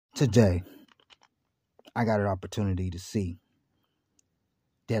Today, I got an opportunity to see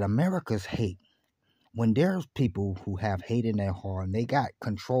that America's hate, when there's people who have hate in their heart and they got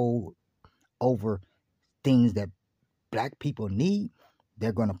control over things that black people need,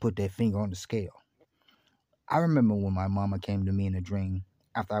 they're going to put their finger on the scale. I remember when my mama came to me in a dream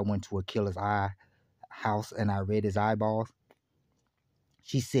after I went to a killer's house and I read his eyeballs.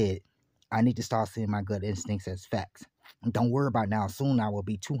 She said, I need to start seeing my gut instincts as facts. And don't worry about now. Soon I will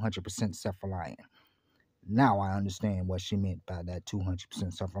be 200% self-reliant. Now I understand what she meant by that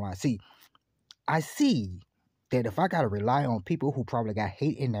 200% self-reliant. See, I see that if I got to rely on people who probably got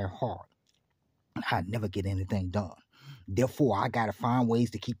hate in their heart, I'd never get anything done. Therefore, I got to find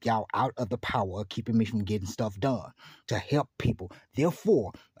ways to keep y'all out of the power of keeping me from getting stuff done, to help people.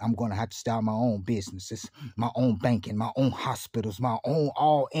 Therefore, I'm going to have to start my own businesses, my own banking, my own hospitals, my own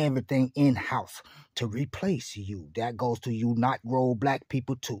everything in-house to replace you. That goes to you, not roll black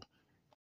people too.